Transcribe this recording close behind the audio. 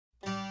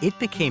it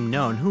became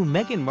known who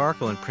Meghan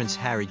Markle and Prince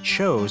Harry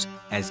chose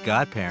as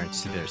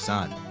godparents to their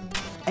son.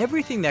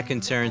 Everything that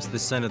concerns the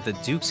son of the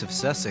Dukes of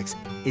Sussex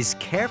is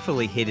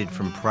carefully hidden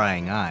from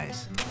prying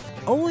eyes.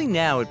 Only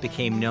now it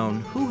became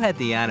known who had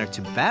the honor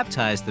to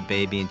baptize the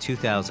baby in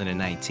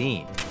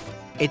 2019.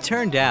 It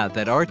turned out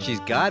that Archie's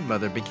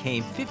godmother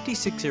became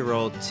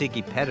 56-year-old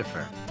Tiggy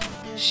Pettifer.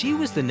 She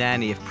was the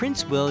nanny of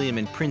Prince William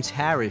and Prince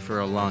Harry for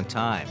a long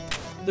time.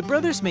 The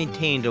brothers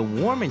maintained a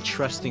warm and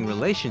trusting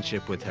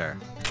relationship with her.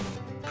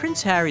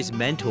 Prince Harry's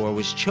mentor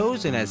was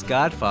chosen as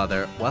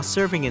godfather while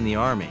serving in the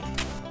army.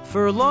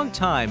 For a long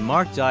time,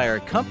 Mark Dyer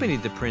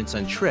accompanied the prince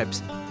on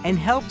trips and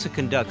helped to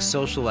conduct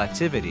social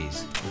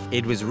activities.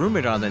 It was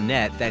rumored on the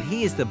net that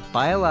he is the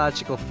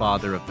biological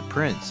father of the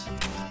prince,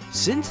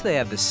 since they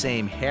have the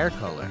same hair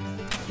color.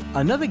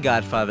 Another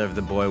godfather of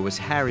the boy was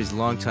Harry's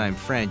longtime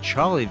friend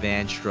Charlie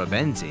Van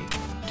Straubenzee.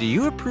 Do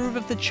you approve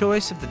of the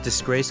choice of the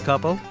disgraced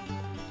couple?